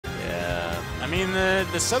mean,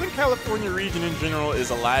 the Southern California region in general is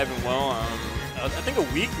alive and well. I think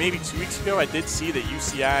a week, maybe 2 weeks ago, I did see that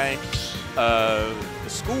UCI, the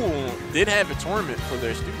school, did have a tournament for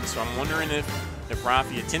their students. So I'm wondering if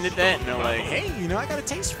Rafi attended that and they're like, hey, you know, I got a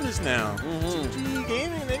taste for this now. G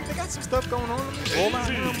Gaming, they got some stuff going on. Roll out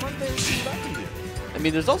here on Monday and see what I can do. I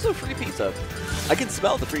mean, there's also free pizza. I can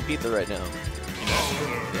smell the free pizza right now.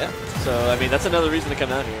 Yeah. So, I mean, that's another reason to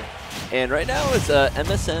come out here. And right now it's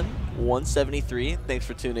MSM 173. Thanks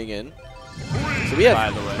for tuning in. So we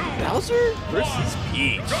have Bowser versus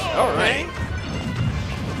Peach. All right.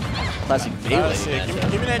 Classic melee.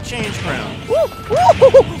 Give me that change crown. Woo, woo,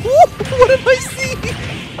 woo, what am I seeing?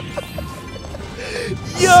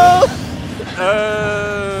 Yo!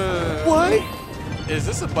 What? Is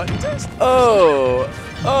this a button test? Oh,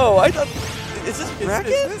 I thought. Is this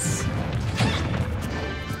bracket?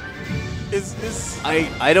 Is this?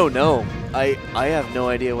 I don't know. I have no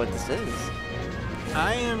idea what this is.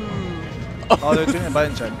 I am. Oh, they're doing a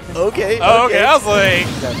button check. Okay. Oh, okay. I was like,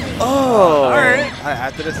 oh. All right.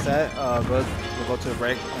 After this set, we'll go to a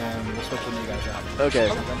break and we'll switch with you guys out. Okay.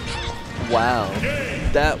 Wow.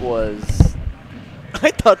 That was.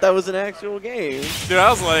 I thought that was an actual game. Dude, I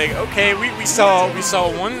was like, okay, we saw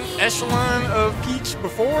one echelon of Peach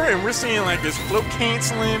before, and we're seeing like this float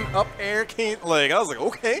canceling, up air can't. Like, I was like,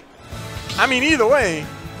 okay. I mean, either way,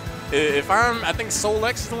 if I think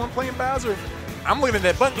Soulx is the one playing Bowser, I'm looking at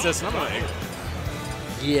that button test and I'm like,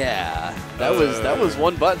 yeah, that was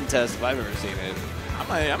one button test if I've ever seen it.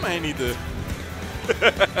 I might need to.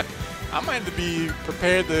 I might have to be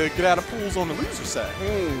prepared to get out of pools on the loser side.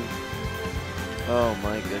 Oh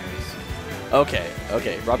my goodness. Okay.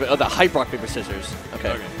 The hype rock paper scissors.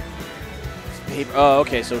 Okay. Paper. Oh,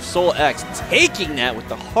 okay. So Soulx taking that with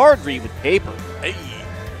the hard read with paper. Hey.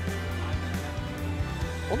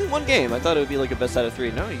 Only one game. I thought it would be like a best out of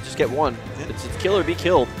 3. No, you just get one. It's kill or be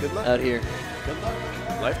killed. Good luck out here. Good luck.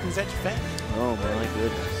 Life comes at you fast. Oh my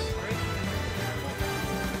goodness.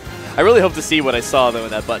 I really hope to see what I saw though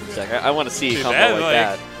in that button check. I want to see a combo like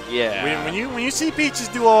that. Yeah. When you see Peaches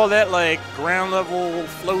do all that like ground level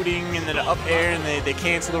floating and then the up air and they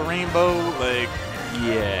cancel the rainbow, like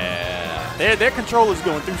yeah. Their controller's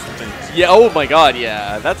going through some things. Yeah. Oh my God.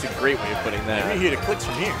 Yeah. That's a great way of putting that. We hear the clicks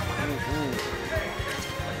from here.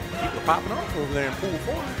 People are popping off over there in pool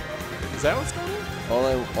 4. Is that what's going on?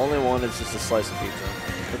 All I want is just a slice of pizza.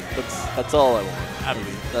 That's all I want. I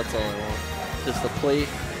believe. That's all I want. Just a plate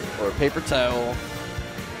or a paper towel.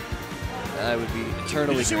 I would be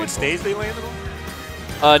eternally Did you see what grateful. stage they landed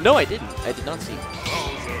on? No, I didn't. I did not see.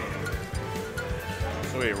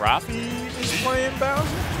 So wait, Rafi is playing Bowser?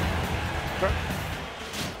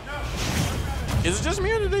 Is it just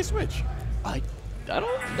me or did they switch? I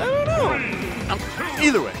don't know.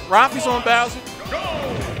 Either way, Rafi's on Bowser.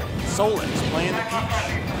 Soulx playing the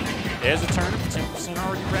Peach. There's a turn, 10%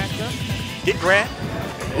 already racked up. Get grabbed.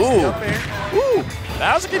 Ooh. Up there. Ooh.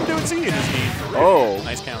 Bowser can do it to you in this game. Oh.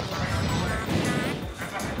 Nice count.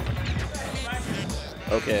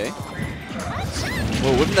 Okay.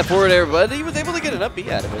 Well, whipping that forward air, but he was able to get an up B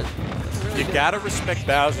out of it. You gotta respect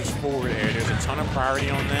Bowser's forward air. There's a ton of priority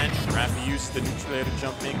on that. Rafi uses the neutral air to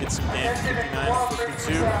jump in, get some damage, 59 to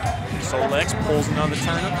 52. Soulx pulls another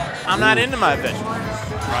turnip. I'm not into my vegetables.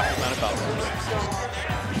 Rafi's not about those.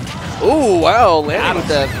 Oh, wow, landing with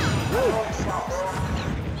that.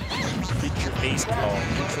 Get your base call.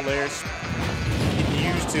 Neutral airs getting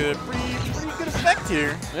used to pretty good effect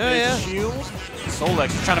here. Yeah. Shield. Soulx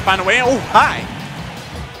is trying to find a way. Oh, hi.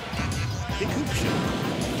 Big hoop shield.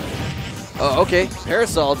 Oh, okay.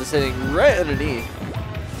 Parasol just hitting right underneath.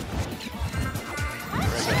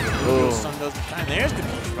 Oh. Sun does the time. There's the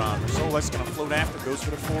Peach bomb. Soulx gonna float after, goes for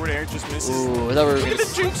the forward air, just misses. Ooh, I thought we were Look at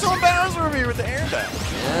the jukes on Bowser over here with the air dash.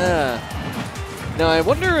 Yeah. Now, I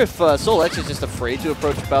wonder if Soulx is just afraid to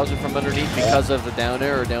approach Bowser from underneath because of the down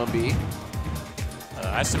air or down B.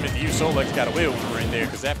 I submit to you, Soulx got away with one right there,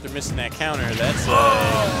 because after missing that counter, that's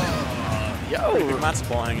pretty good matzo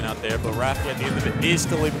ball hanging out there, but Rafi at the end of it is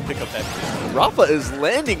still able to pick up that position. Rafa is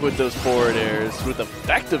landing with those forward airs with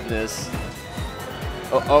effectiveness.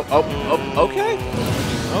 Okay.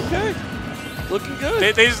 Okay. Looking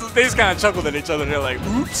good. They just kind of chuckled at each other. They're like,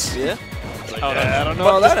 oops. Yeah. Like, I don't know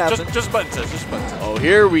how that happened. Just button test, just button test. Oh,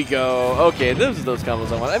 here we go. Okay, those are those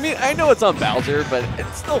combos I want. I mean, I know it's on Bowser, but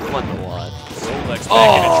it's still fun to watch. Soulx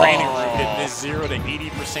back in the training room, getting this 0 to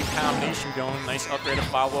 80% combination going. Nice up air to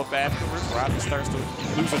follow up afterwards. Rafi starts to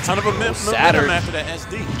lose a ton of momentum after that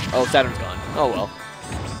SD. Oh, Saturn's gone. Oh, well.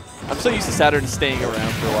 I'm so used to Saturn staying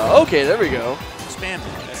around for a while. Okay, there we go. Spam.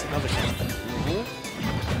 That's another counter.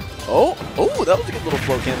 Oh, that was a good little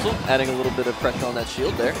flow cancel. Adding a little bit of pressure on that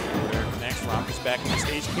shield there. smash. Rafi's back on the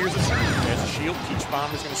stage. Here's a turn. There's a shield. Peach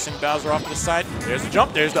Bomber's going to send Bowser off to the side. There's the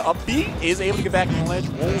jump. There's the up B. Is able to get back on the ledge.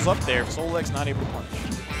 Rolls up there. Soulx not able to punish.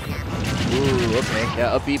 Ooh, okay.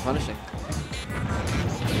 Yeah, up B punishing.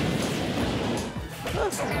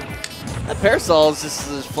 That parasol is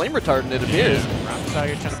just flame retardant, it appears. Rafi's out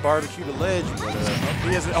here trying to barbecue the ledge. But up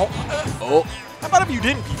B has it. Oh. How about if you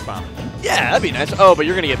didn't Peach Bomb? Yeah, that'd be nice. Oh, but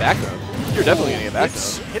you're going to get back throw. You're definitely going to get back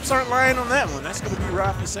throw. Hips aren't lying on that one. That's going to be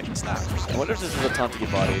Rafi's second stop. I wonder if this is a taunt to get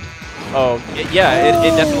bodied. Oh, yeah,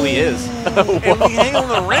 it definitely is. And we hang on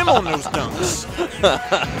the rim on those dunks.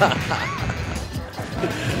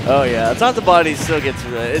 Oh, yeah. Taunt to body still gets,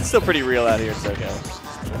 it's still pretty real out here in SoCal.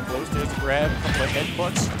 Close, there's the grab, couple of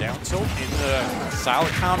headbutts, down tilt in the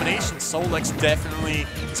solid combination. Soulx definitely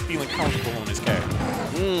is feeling comfortable on his character.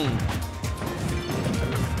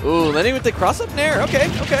 Ooh, landing with the cross-up nair. Okay,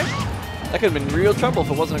 okay. That could have been real trouble if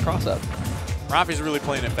it wasn't a cross-up. Rafi's really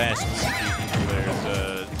playing it fast.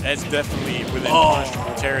 That's definitely within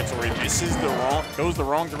punishable territory. Misses goes the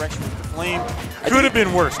wrong direction with the flame. Could have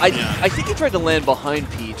been worse. I think he tried to land behind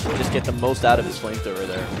Peach and just get the most out of his flamethrower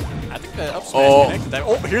there. I think that up smash connected that.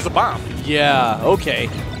 Oh, here's a bomb. Yeah, okay.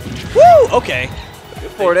 Woo, okay.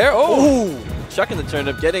 Good forward air. Oh, chucking the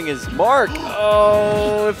turnip, getting his mark.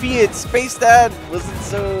 Oh, if he had spaced that, wasn't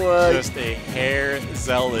so... Just a hair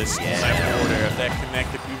zealous on that forward air. If that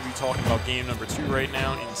connected, we'd be talking about game number 2 right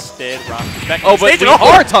now. Instead, Rafi's back on the stage. We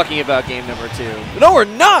are talking about game number 2. No, we're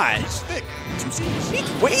not. He's thick. 2 C's. He's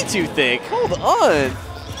way too thick. Hold on.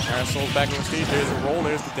 Alright, Soul's back on the stage. There's a roll.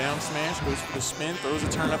 There's the down smash. Goes for the spin. Throws a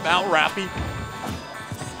turn up out. Rafi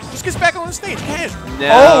just gets back on the stage. Cash.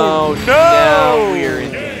 No, no. Now we're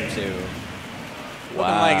in game 2. Looking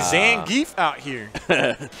like Zangief out here.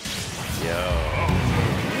 Yo.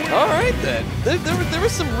 All right, then. There were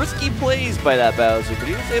some risky plays by that Bowser, but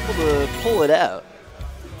he was able to pull it out.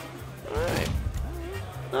 All right.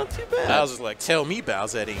 Not too bad. Bowser's like, tell me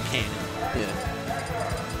Bowser that ain't canon. Yeah.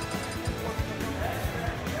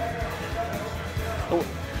 Oh.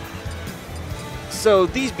 So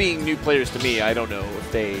these being new players to me, I don't know if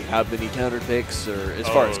they have any counter picks or as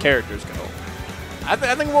far as characters go. I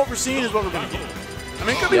think what we're seeing is what we're going to get. I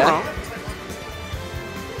mean, it could be wrong.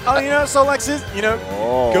 Oh, you know, Soulx is,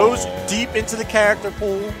 goes deep into the character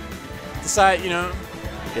pool. Decide,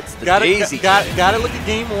 It's the gotta look at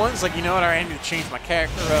game 1. It's like, you know what, I need to change my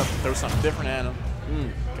character up, throw something different at him.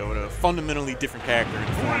 Go with a fundamentally different character in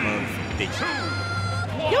the form of Daisy.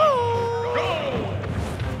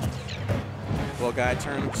 Well, guy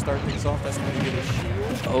turn to start things off. That's going to get a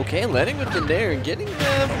shield. Okay, letting with the nair and getting the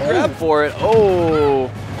grab for it. Oh.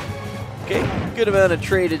 Okay, good amount of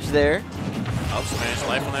tradeage there. Up smash,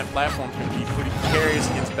 life on that platform can be pretty precarious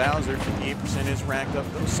against Bowser. 58% is racked up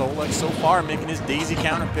though. Soulx so far making his Daisy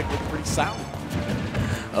counter pick look pretty solid.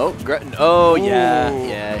 Oh,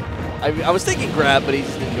 yeah. I was thinking grab, but he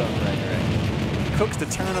just didn't go in the right direction. Cooks the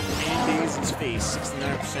turn up in Daisy's face.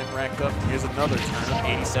 69% racked up. Here's another turn up.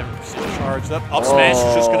 87% charged up. Up smash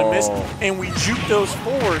is just going to miss. And we juke those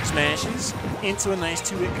forward smashes into a nice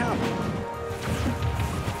 2-hit combo.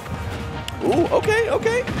 Ooh,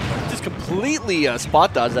 okay. Just completely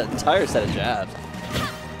spot dodge that entire set of jabs.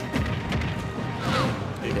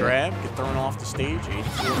 Big grab, get thrown off the stage,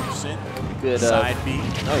 84%. Good side B.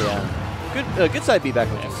 Oh yeah, good side B back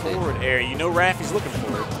on the stage. Forward air, you know Rafi's looking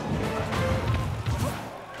for it.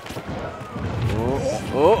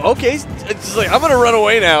 Oh, okay. It's just like, I'm gonna run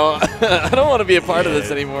away now. I don't want to be a part of this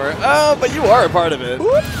anymore. Oh, but you are a part of it.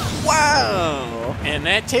 Wow. And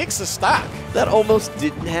that takes a stock. That almost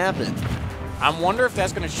didn't happen. I wonder if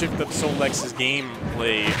that's going to shift up Soulx's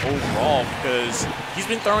gameplay overall because he's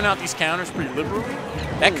been throwing out these counters pretty liberally.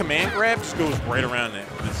 That command grab just goes right around that.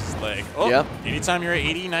 This is like, anytime you're at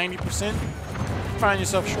 80, 90%, you find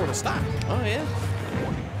yourself short of stock. Oh, yeah.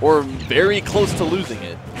 Or very close to losing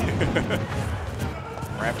it.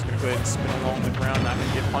 Rafi's going to go ahead and spin along the ground, not going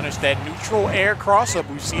to get punished. That neutral air cross-up,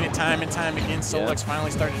 we've seen it time and time again. Soulx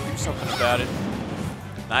finally starting to do something about it.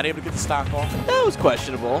 Not able to get the stock off. That was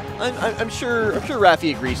questionable. I'm sure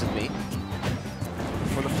Rafi agrees with me.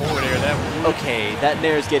 For the forward air, that would... Okay, that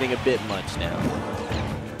nair is getting a bit much now.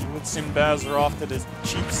 Would send Bowser off to the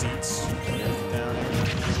cheap seats. Down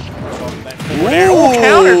that forward air. Ooh,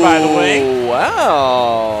 countered, by the way.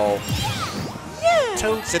 Wow. Yeah.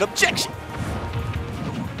 Toad said objection.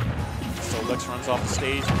 Soulx runs off the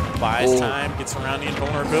stage, buys time, gets around the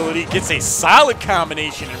invulnerability, gets a solid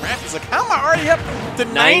combination, and Rafi's like, how am I already up to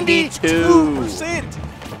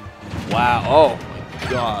 92%? Wow, oh my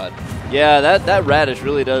god. Yeah, that radish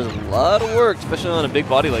really does a lot of work, especially on a big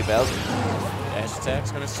body like Bowser. Dash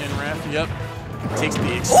attack's going to send Rafi up. Takes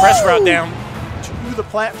the express route down to the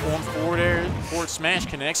platform. Forward air, forward smash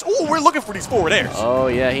connects. Oh, we're looking for these forward airs. Oh,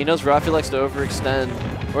 yeah. He knows Rafi likes to overextend.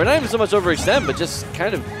 Or not even so much overextend, but just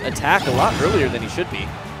kind of attack a lot earlier than he should be.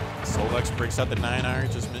 Soulx breaks out the 9-iron,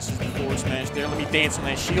 just misses the forward smash there. Let me dance on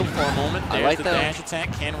that shield for a moment. There's I like the that. dash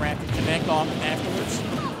attack. Can Rafi connect off afterwards?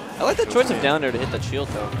 I like that choice of down air to hit that shield,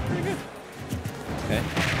 though. Pretty good. Okay.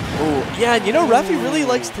 Oh, yeah, you know, Rafi really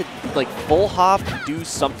likes to, like, full hop, do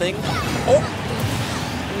something. Oh!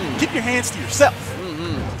 Keep your hands to yourself.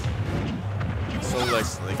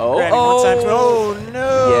 Soulx, like, Oh, grabbing one time. Oh,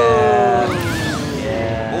 no!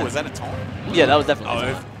 Yeah. Oh, is that a taunt? Yeah, that was definitely Oh,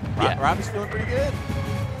 a taunt. Rafi's feeling pretty good.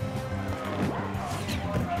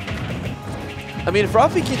 I mean, if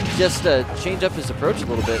Rafi can just change up his approach a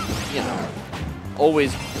little bit, you know,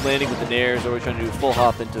 always landing with the nairs, always trying to do full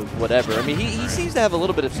hop into whatever. I mean, he seems to have a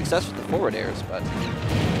little bit of success with the forward airs, but...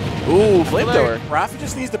 Ooh, flamethrower. Rafi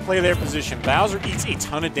just needs to play their position. Bowser eats a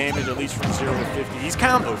ton of damage, at least from 0 to 50. He's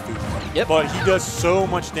combo food. Yep. But he does so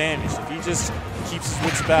much damage. If he just keeps his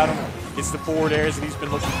wits about him, gets the forward airs that he's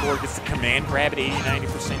been looking for, gets the command grab at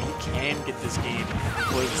 80-90%, he can get this game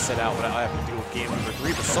completely set out without having to deal with game number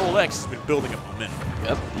 3. But Soulx has been building up momentum.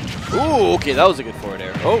 Yep. Ooh, okay, that was a good forward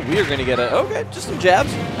air. Oh, we are going to get a... Okay, just some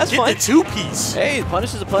jabs. That's fine. Get the two-piece. Hey,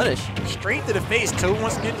 punish is a punish. Straight to the face. Toad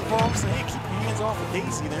wants to get involved. So, hey, keep your hands off of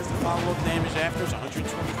Daisy. There's the follow-up damage after. It's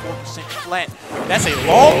 124% flat. That's a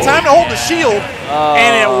long time to hold the shield.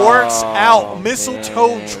 And it works out.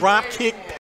 Mistletoe drop kick